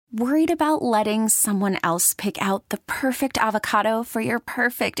Worried about letting someone else pick out the perfect avocado for your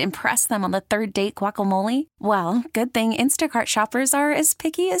perfect impress them on the third date guacamole? Well, good thing Instacart shoppers are as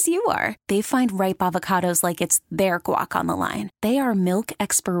picky as you are. They find ripe avocados like it's their guac on the line. They are milk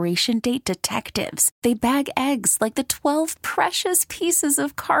expiration date detectives. They bag eggs like the 12 precious pieces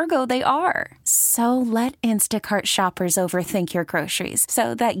of cargo they are. So let Instacart shoppers overthink your groceries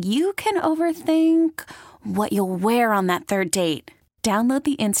so that you can overthink what you'll wear on that third date. Download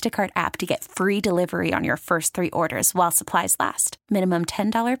the Instacart app to get free delivery on your first 3 orders while supplies last. Minimum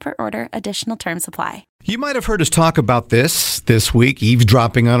 $10 per order. Additional terms apply. You might have heard us talk about this week,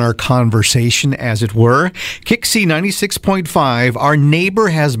 eavesdropping on our conversation, as it were. KIXI 96.5, our neighbor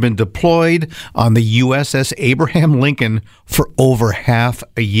has been deployed on the USS Abraham Lincoln for over half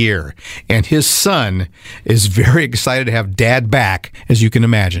a year. And his son is very excited to have Dad back, as you can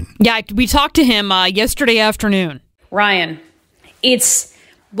imagine. Yeah, we talked to him yesterday afternoon. Ryan, it's,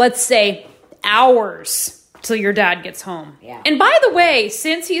 let's say, hours till your dad gets home. Yeah. And by the way,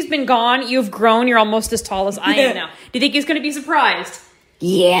 since he's been gone, you've grown. You're almost as tall as I am now. Do you think he's going to be surprised?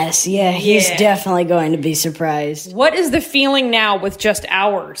 Yes, he's definitely going to be surprised. What is the feeling now with just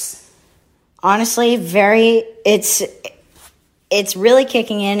hours? Honestly, it's really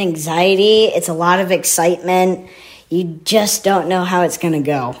kicking in anxiety. It's a lot of excitement. You just don't know how it's going to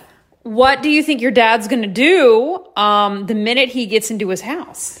go. What do you think your dad's going to do the minute he gets into his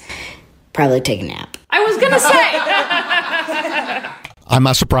house? Probably take a nap. I was going to say. I'm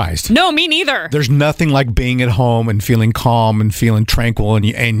not surprised. No, me neither. There's nothing like being at home and feeling calm and feeling tranquil,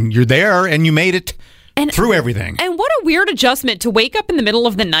 and you're there and you made it through everything. And what a weird adjustment to wake up in the middle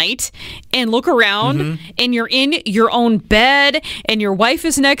of the night and look around and you're in your own bed and your wife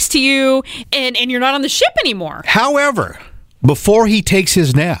is next to you and you're not on the ship anymore. However, before he takes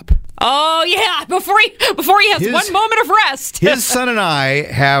his nap. Oh, yeah, before he has one moment of rest. His son and I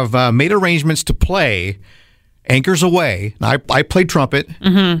have made arrangements to play Anchors Aweigh. I play trumpet,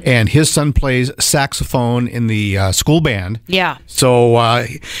 and his son plays saxophone in the school band. Yeah. So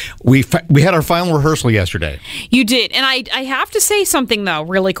we had our final rehearsal yesterday. You did. And I have to say something, though,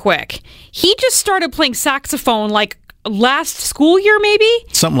 really quick. He just started playing saxophone like last school year, maybe?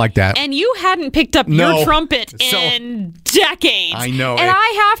 Something like that. And you hadn't picked up your trumpet in decades. I know. And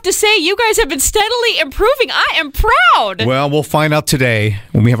I have to say, you guys have been steadily improving. I am proud. Well, we'll find out today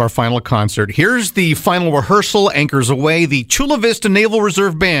when we have our final concert. Here's the final rehearsal, Anchors Aweigh, the Chula Vista Naval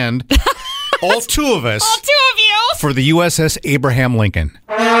Reserve Band. All two of us. All two of you. For the USS Abraham Lincoln.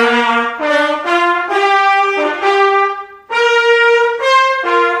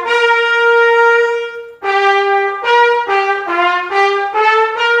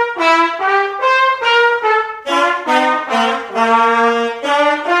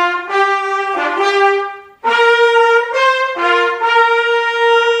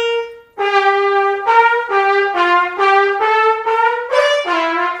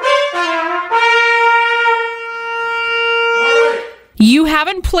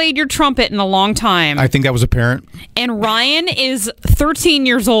 Played your trumpet in a long time. I think that was apparent. And Ryan is 13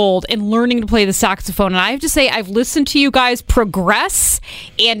 years old and learning to play the saxophone. And I have to say, I've listened to you guys progress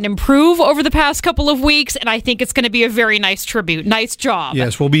and improve over the past couple of weeks, and I think it's going to be a very nice tribute. Nice job.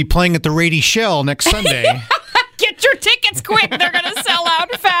 Yes, we'll be playing at the Rady Shell next Sunday. Get your tickets quick. They're going to sell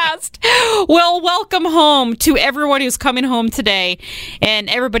out fast. Well, welcome home to everyone who's coming home today and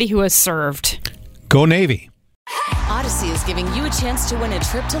everybody who has served. Go Navy. Odyssey is giving you a chance to win a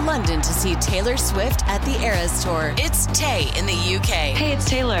trip to London to see Taylor Swift at the Eras Tour. It's Tay in the UK. Hey, it's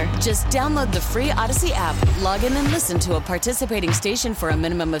Taylor. Just download the free Odyssey app, log in and listen to a participating station for a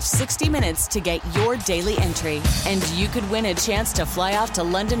minimum of 60 minutes to get your daily entry. And you could win a chance to fly off to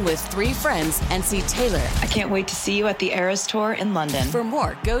London with 3 friends and see Taylor. I can't wait to see you at the Eras Tour in London. For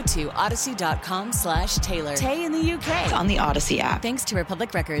more, go to odyssey.com/Taylor. Tay in the UK. It's on the Odyssey app. Thanks to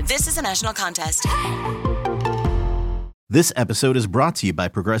Republic Records. This is a national contest. This episode is brought to you by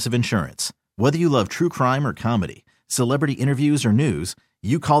Progressive Insurance. Whether you love true crime or comedy, celebrity interviews or news,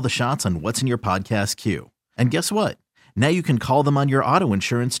 you call the shots on what's in your podcast queue. And guess what? Now you can call them on your auto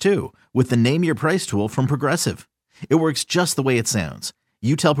insurance too with the Name Your Price tool from Progressive. It works just the way it sounds.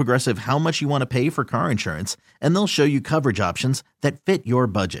 You tell Progressive how much you want to pay for car insurance, and they'll show you coverage options that fit your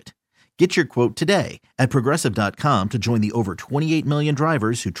budget. Get your quote today at Progressive.com to join the over 28 million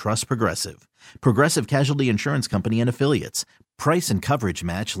drivers who trust Progressive. Progressive Casualty Insurance Company and Affiliates. Price and coverage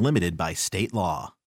match limited by state law.